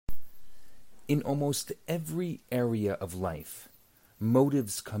In almost every area of life,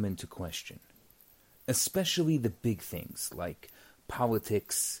 motives come into question, especially the big things like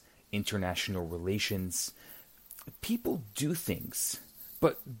politics, international relations. People do things,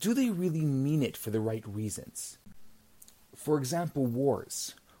 but do they really mean it for the right reasons? For example,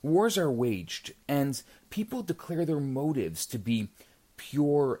 wars. Wars are waged, and people declare their motives to be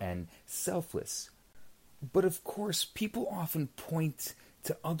pure and selfless. But of course, people often point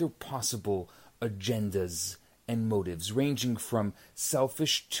to other possible agendas and motives, ranging from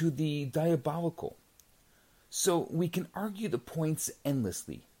selfish to the diabolical. So we can argue the points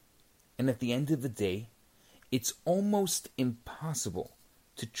endlessly, and at the end of the day, it's almost impossible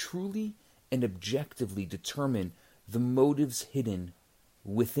to truly and objectively determine the motives hidden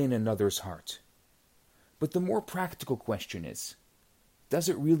within another's heart. But the more practical question is, does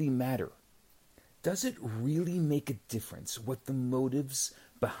it really matter? Does it really make a difference what the motives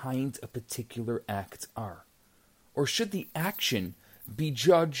behind a particular act are? Or should the action be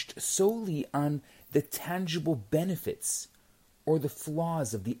judged solely on the tangible benefits or the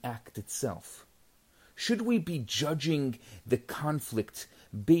flaws of the act itself? Should we be judging the conflict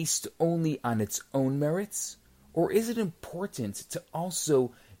based only on its own merits? Or is it important to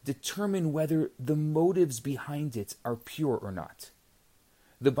also determine whether the motives behind it are pure or not?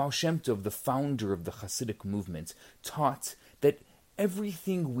 The Baal Shem Tov, the founder of the Hasidic movement, taught that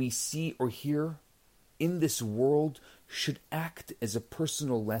everything we see or hear in this world should act as a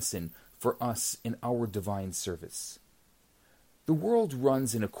personal lesson for us in our divine service. The world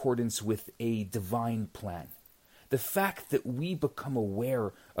runs in accordance with a divine plan. The fact that we become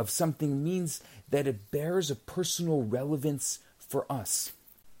aware of something means that it bears a personal relevance for us.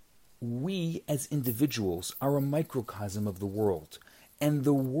 We, as individuals, are a microcosm of the world, and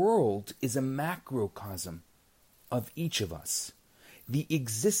the world is a macrocosm of each of us. The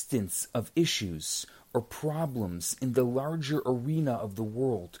existence of issues or problems in the larger arena of the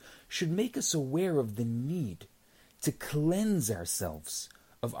world should make us aware of the need to cleanse ourselves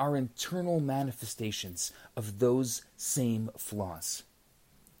of our internal manifestations of those same flaws.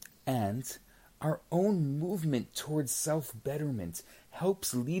 And our own movement towards self-betterment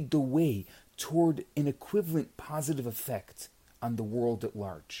helps lead the way toward an equivalent positive effect on the world at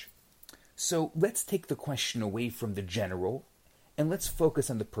large. So let's take the question away from the general and let's focus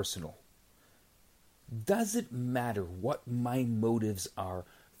on the personal. Does it matter what my motives are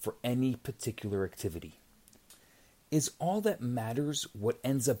for any particular activity? Is all that matters what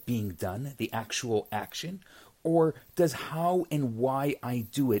ends up being done, the actual action, or does how and why I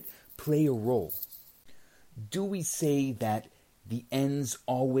do it play a role? Do we say that the ends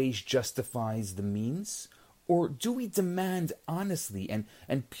always justifies the means? Or do we demand honesty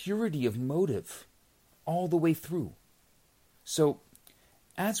and purity of motive all the way through? So,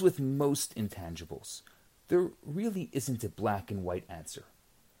 as with most intangibles, there really isn't a black and white answer.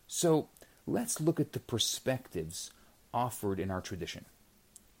 So, let's look at the perspectives offered in our tradition.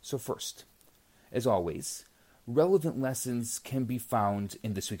 So first, as always, relevant lessons can be found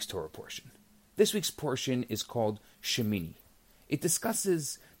in this week's Torah portion. This week's portion is called Shemini. It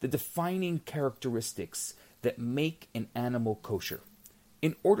discusses the defining characteristics that make an animal kosher.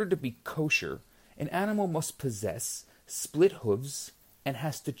 In order to be kosher, an animal must possess split hooves and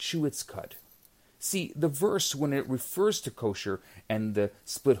has to chew its cud. See, the verse, when it refers to kosher and the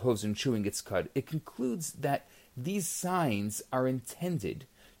split hooves and chewing its cud, it concludes that these signs are intended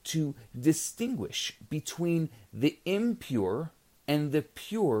to distinguish between the impure and the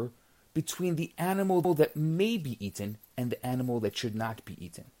pure, between the animal that may be eaten and the animal that should not be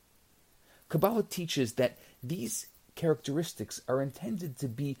eaten. Kabbalah teaches that these characteristics are intended to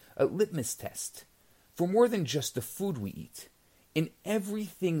be a litmus test for more than just the food we eat. In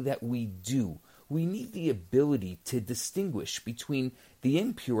everything that we do, we need the ability to distinguish between the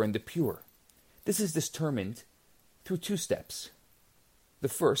impure and the pure. This is determined through two steps. The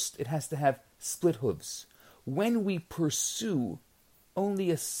first, it has to have split hooves. When we pursue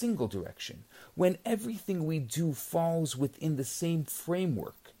only a single direction, when everything we do falls within the same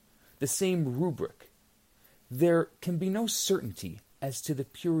framework, the same rubric, there can be no certainty as to the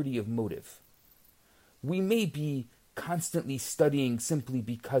purity of motive. We may be constantly studying simply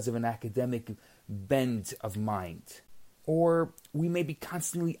because of an academic bend of mind, or we may be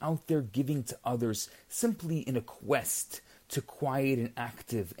constantly out there giving to others simply in a quest to quiet an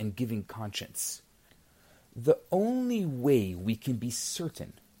active and giving conscience. The only way we can be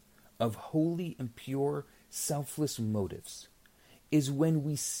certain of holy and pure, selfless motives is when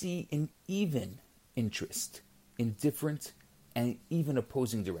we see an even interest in different and even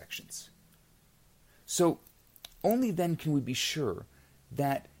opposing directions. So, only then can we be sure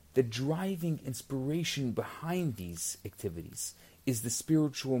that the driving inspiration behind these activities is the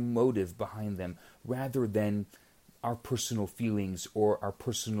spiritual motive behind them rather than our personal feelings or our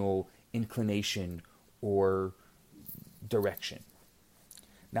personal inclination or direction.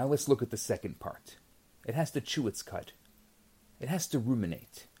 Now let's look at the second part. It has to chew its cud. It has to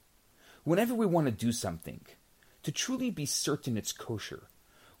ruminate. Whenever we want to do something, to truly be certain it's kosher,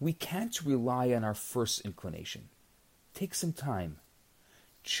 we can't rely on our first inclination. Take some time.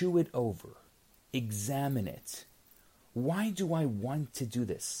 Chew it over. Examine it. Why do I want to do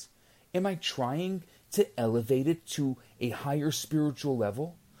this? Am I trying to elevate it to a higher spiritual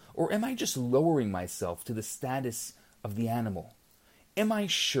level? Or am I just lowering myself to the status of the animal? Am I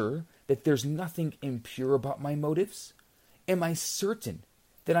sure that there's nothing impure about my motives? Am I certain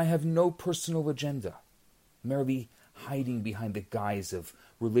that I have no personal agenda, merely hiding behind the guise of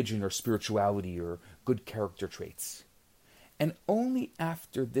religion or spirituality or good character traits? And only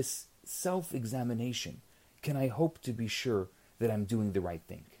after this self-examination can I hope to be sure that I'm doing the right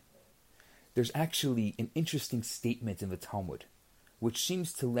thing. There's actually an interesting statement in the Talmud, which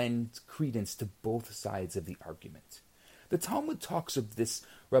seems to lend credence to both sides of the argument. The Talmud talks of this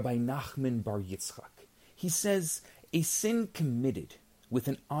Rabbi Nachman Bar Yitzchak. He says, a sin committed with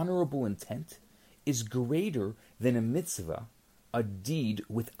an honorable intent is greater than a mitzvah, a deed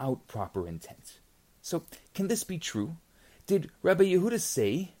without proper intent. So, can this be true? Did Rabbi Yehuda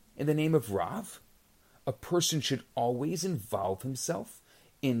say, in the name of Rav, a person should always involve himself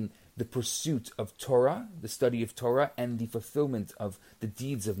in the pursuit of Torah, the study of Torah, and the fulfillment of the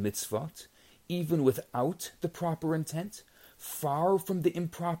deeds of mitzvot, even without the proper intent? Far from the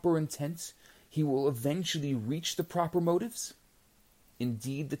improper intent, he will eventually reach the proper motives?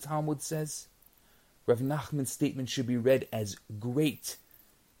 Indeed, the Talmud says, Rav Nachman's statement should be read as great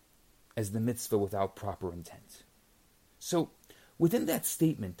as the mitzvah without proper intent. So, within that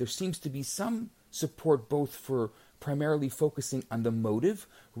statement, there seems to be some support both for primarily focusing on the motive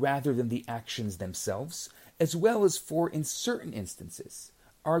rather than the actions themselves, as well as for, in certain instances,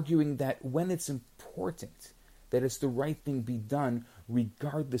 arguing that when it's important, that it's the right thing be done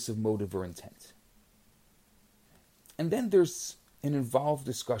regardless of motive or intent. And then there's an involved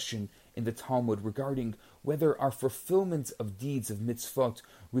discussion in the Talmud regarding whether our fulfillment of deeds of mitzvot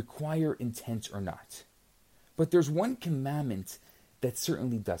require intent or not. But there's one commandment that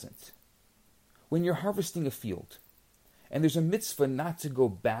certainly doesn't. When you're harvesting a field, and there's a mitzvah not to go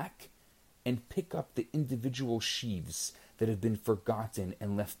back and pick up the individual sheaves that have been forgotten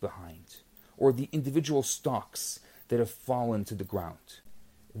and left behind, or the individual stalks that have fallen to the ground.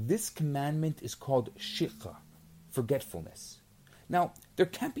 This commandment is called shikha, forgetfulness. Now, there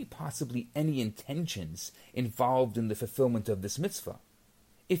can't be possibly any intentions involved in the fulfillment of this mitzvah.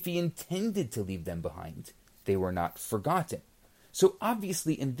 If he intended to leave them behind, they were not forgotten. So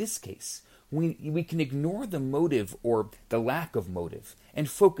obviously in this case, we can ignore the motive or the lack of motive and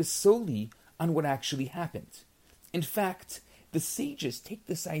focus solely on what actually happened. In fact, the sages take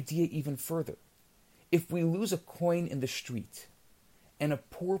this idea even further. If we lose a coin in the street and a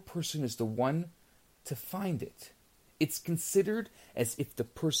poor person is the one to find it, it's considered as if the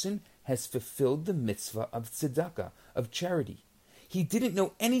person has fulfilled the mitzvah of tzedakah, of charity. He didn't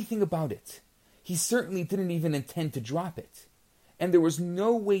know anything about it. He certainly didn't even intend to drop it. And there was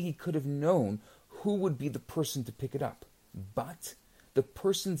no way he could have known who would be the person to pick it up. But the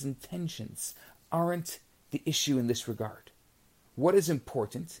person's intentions aren't the issue in this regard. What is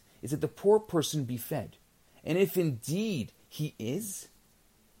important is that the poor person be fed. And if indeed he is,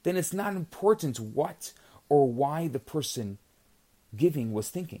 then it's not important what or why the person giving was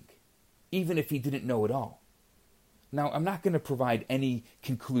thinking, even if he didn't know it all. Now, I'm not going to provide any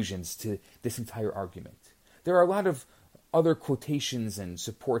conclusions to this entire argument. There are a lot of other quotations and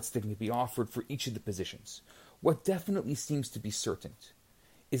supports that can be offered for each of the positions. What definitely seems to be certain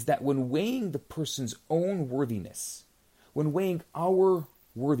is that when weighing the person's own worthiness, when weighing our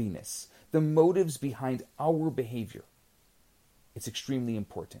worthiness, the motives behind our behavior, it's extremely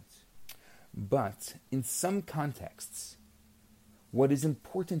important. But in some contexts, what is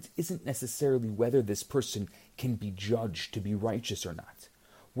important isn't necessarily whether this person can be judged to be righteous or not.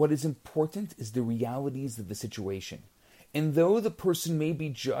 What is important is the realities of the situation. And though the person may be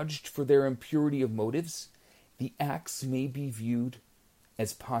judged for their impurity of motives, the acts may be viewed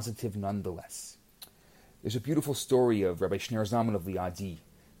as positive nonetheless. There's a beautiful story of Rabbi Shneur Zalman of Liadi,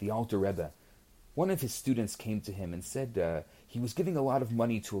 the Alter Rebbe. One of his students came to him and said he was giving a lot of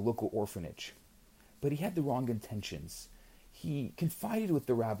money to a local orphanage, but he had the wrong intentions. He confided with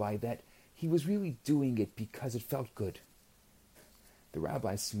the rabbi that he was really doing it because it felt good. The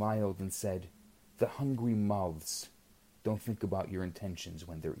rabbi smiled and said, "The hungry mouths don't think about your intentions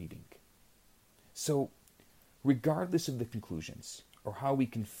when they're eating. So, regardless of the conclusions or how we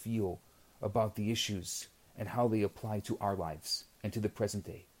can feel about the issues and how they apply to our lives and to the present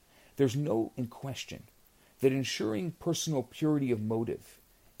day, there's no question that ensuring personal purity of motive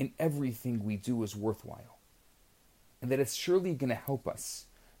in everything we do is worthwhile, and that it's surely going to help us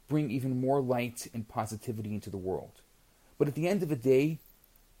bring even more light and positivity into the world. But at the end of the day,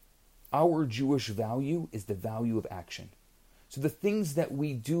 our Jewish value is the value of action. So the things that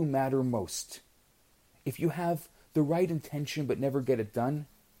we do matter most. If you have the right intention but never get it done,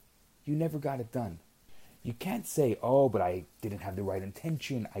 you never got it done. You can't say, oh, but I didn't have the right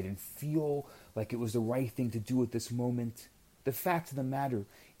intention. I didn't feel like it was the right thing to do at this moment. The fact of the matter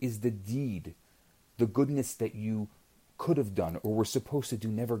is the deed, the goodness that you could have done or were supposed to do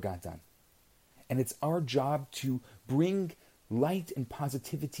never got done. And it's our job to bring light and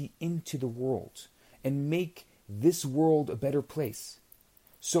positivity into the world and make this world a better place.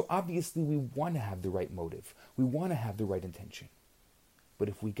 So obviously we want to have the right motive. We want to have the right intention. But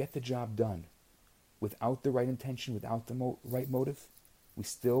if we get the job done without the right intention, without the right motive, we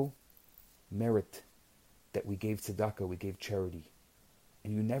still merit that we gave tzedakah, we gave charity.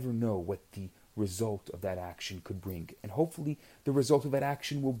 And you never know what the result of that action could bring. And hopefully the result of that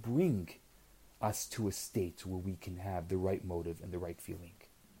action will bring us to a state where we can have the right motive and the right feeling.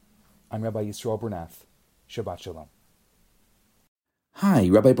 I'm Rabbi Yisrael Bernath. Shabbat Shalom. Hi,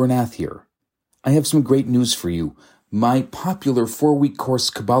 Rabbi Bernath here. I have some great news for you. My popular 4-week course,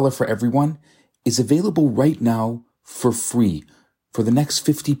 Kabbalah for Everyone, is available right now for free for the next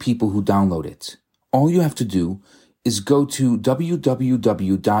 50 people who download it. All you have to do is go to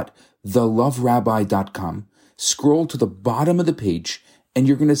www.theloverabbi.com, scroll to the bottom of the page, and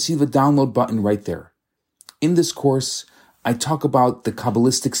you're going to see the download button right there. In this course, I talk about the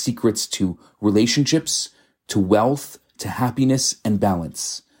Kabbalistic secrets to relationships, to wealth, to happiness, and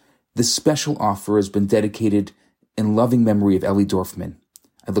balance. This special offer has been dedicated in loving memory of Ellie Dorfman.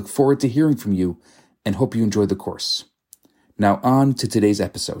 I look forward to hearing from you and hope you enjoy the course. Now on to today's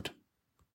episode.